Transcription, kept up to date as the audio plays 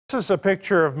This is a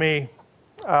picture of me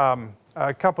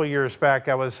a couple years back.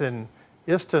 I was in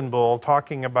Istanbul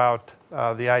talking about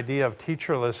the idea of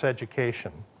teacherless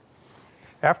education.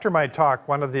 After my talk,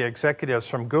 one of the executives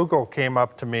from Google came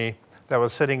up to me that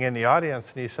was sitting in the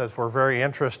audience, and he says, we're very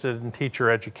interested in teacher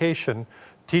education,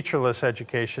 teacherless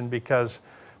education, because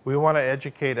we want to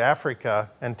educate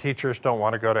Africa, and teachers don't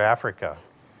want to go to Africa.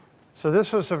 So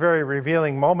this was a very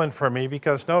revealing moment for me,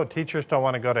 because no, teachers don't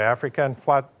want to go to Africa. In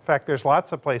fact, there's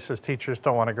lots of places teachers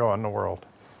don't want to go in the world.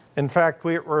 In fact,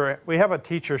 we have a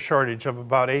teacher shortage of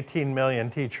about 18 million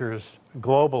teachers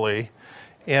globally,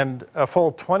 and a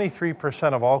full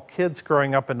 23% of all kids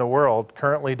growing up in the world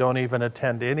currently don't even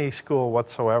attend any school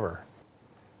whatsoever.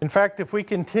 In fact, if we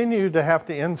continue to have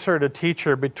to insert a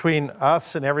teacher between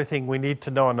us and everything we need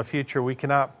to know in the future, we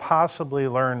cannot possibly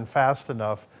learn fast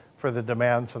enough for the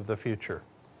demands of the future.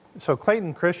 So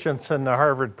Clayton Christensen, the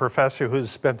Harvard professor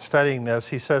who's been studying this,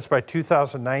 he says by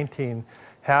 2019,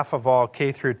 half of all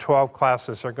K through 12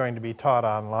 classes are going to be taught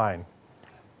online.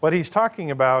 What he's talking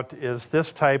about is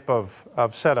this type of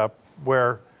setup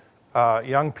where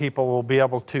young people will be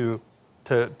able to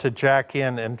jack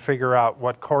in and figure out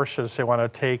what courses they want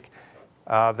to take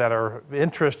that are of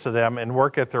interest to them and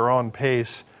work at their own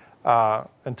pace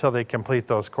until they complete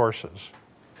those courses.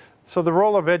 So the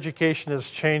role of education is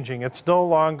changing. It's no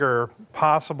longer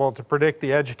possible to predict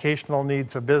the educational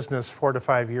needs of business 4 to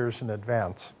 5 years in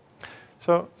advance.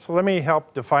 So let me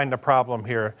help define the problem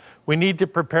here. We need to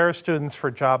prepare students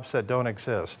for jobs that don't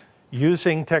exist,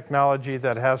 using technology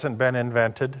that hasn't been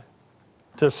invented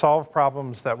to solve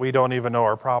problems that we don't even know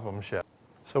are problems yet.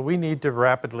 So we need to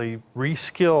rapidly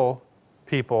reskill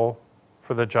people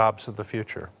for the jobs of the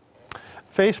future.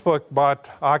 Facebook bought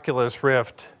Oculus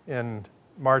Rift in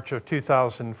March of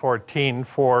 2014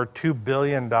 for $2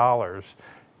 billion.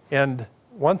 And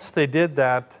once they did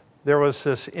that, there was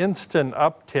this instant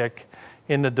uptick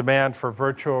in the demand for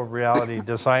virtual reality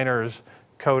designers,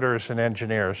 coders, and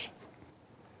engineers.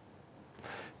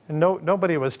 And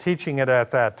nobody was teaching it at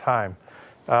that time.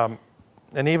 And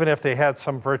even if they had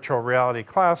some virtual reality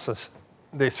classes,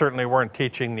 they certainly weren't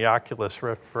teaching the Oculus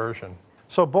Rift version.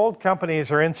 So bold companies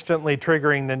are instantly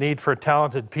triggering the need for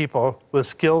talented people with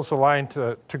skills aligned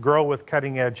to grow with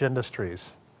cutting-edge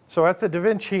industries. So at the Da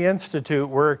Vinci Institute,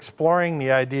 we're exploring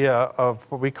the idea of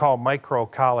what we call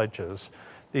micro-colleges.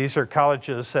 These are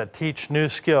colleges that teach new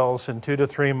skills in 2 to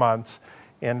 3 months,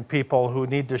 and people who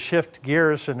need to shift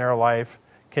gears in their life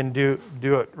can do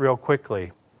it real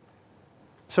quickly.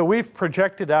 So we've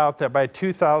projected out that by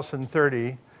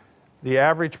 2030, the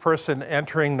average person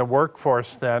entering the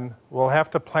workforce then will have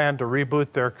to plan to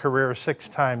reboot their career 6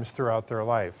 times throughout their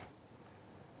life.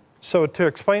 So to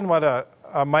explain what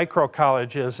a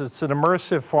micro-college is, it's an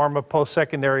immersive form of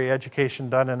post-secondary education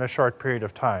done in a short period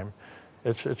of time.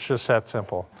 It's just that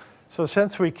simple. So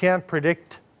since we can't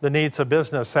predict the needs of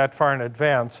business that far in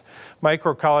advance,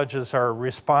 micro-colleges are a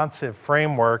responsive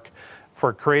framework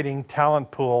for creating talent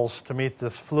pools to meet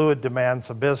this fluid demands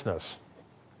of business.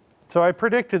 So I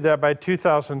predicted that by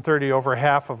 2030, over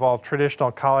half of all traditional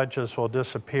colleges will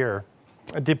disappear.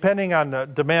 Depending on the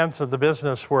demands of the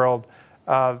business world,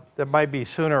 that might be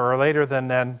sooner or later than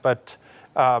then, but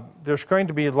there's going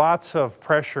to be lots of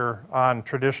pressure on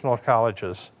traditional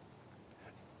colleges.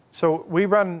 So we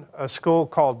run a school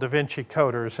called Da Vinci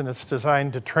Coders, and it's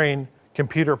designed to train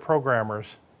computer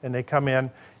programmers. And they come in,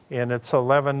 and it's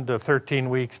 11 to 13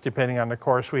 weeks, depending on the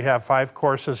course. We have 5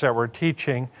 courses that we're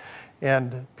teaching,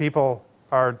 and people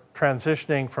are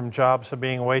transitioning from jobs of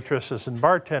being waitresses and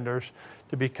bartenders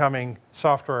to becoming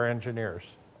software engineers.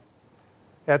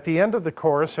 At the end of the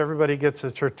course, everybody gets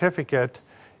a certificate,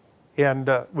 and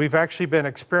we've actually been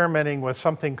experimenting with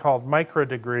something called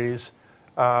micro-degrees,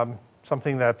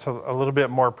 something that's a little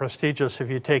bit more prestigious if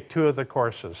you take 2 of the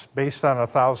courses, based on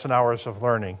 1,000 hours of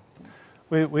learning.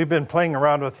 We've been playing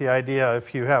around with the idea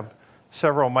if you have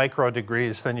several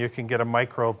micro-degrees, then you can get a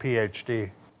micro-PhD.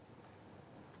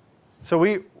 So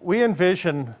we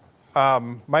envision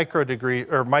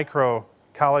micro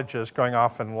colleges going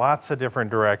off in lots of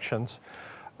different directions,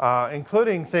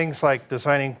 including things like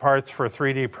designing parts for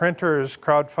 3D printers,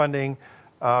 crowdfunding,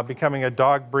 becoming a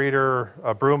dog breeder,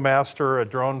 a brewmaster, a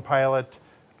drone pilot,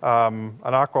 an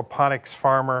aquaponics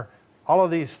farmer. All of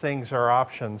these things are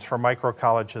options for micro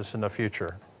colleges in the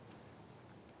future.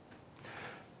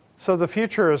 So the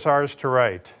future is ours to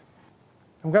write.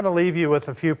 I'm going to leave you with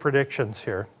a few predictions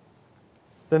here.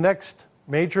 The next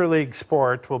major league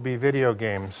sport will be video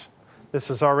games. This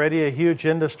is already a huge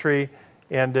industry,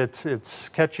 and it's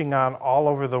catching on all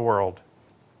over the world.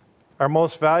 Our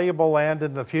most valuable land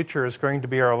in the future is going to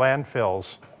be our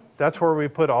landfills. That's where we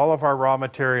put all of our raw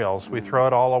materials. We throw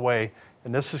it all away,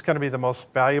 And this is going to be the most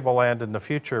valuable land in the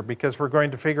future because we're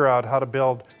going to figure out how to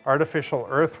build artificial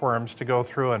earthworms to go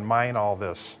through and mine all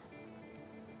this.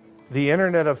 The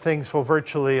Internet of Things will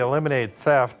virtually eliminate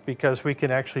theft because we can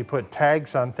actually put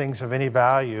tags on things of any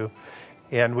value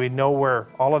and we know where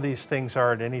all of these things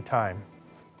are at any time.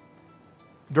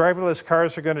 Driverless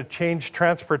cars are going to change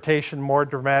transportation more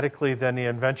dramatically than the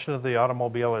invention of the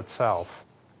automobile itself.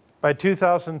 By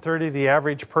 2030, the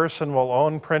average person will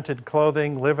own printed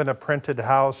clothing, live in a printed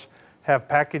house, have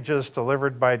packages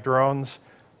delivered by drones,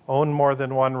 own more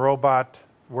than one robot,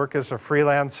 work as a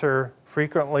freelancer,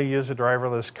 frequently use a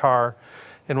driverless car,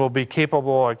 and will be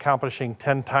capable of accomplishing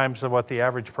 10 times of what the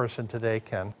average person today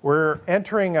can. We're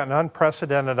entering an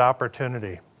unprecedented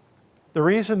opportunity. The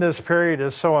reason this period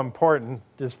is so important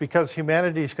is because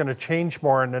humanity is going to change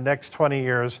more in the next 20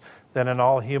 years than in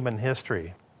all human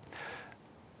history.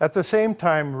 At the same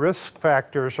time, risk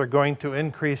factors are going to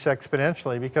increase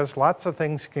exponentially because lots of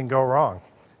things can go wrong.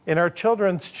 And our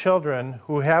children's children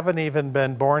who haven't even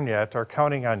been born yet are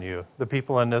counting on you, the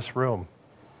people in this room.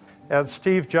 As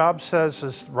Steve Jobs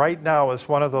says, right now is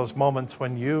one of those moments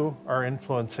when you are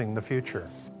influencing the future.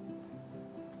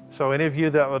 So any of you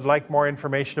that would like more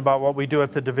information about what we do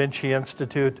at the Da Vinci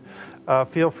Institute,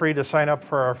 feel free to sign up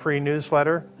for our free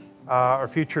newsletter, our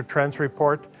Future Trends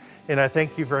Report, and I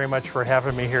thank you very much for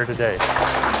having me here today.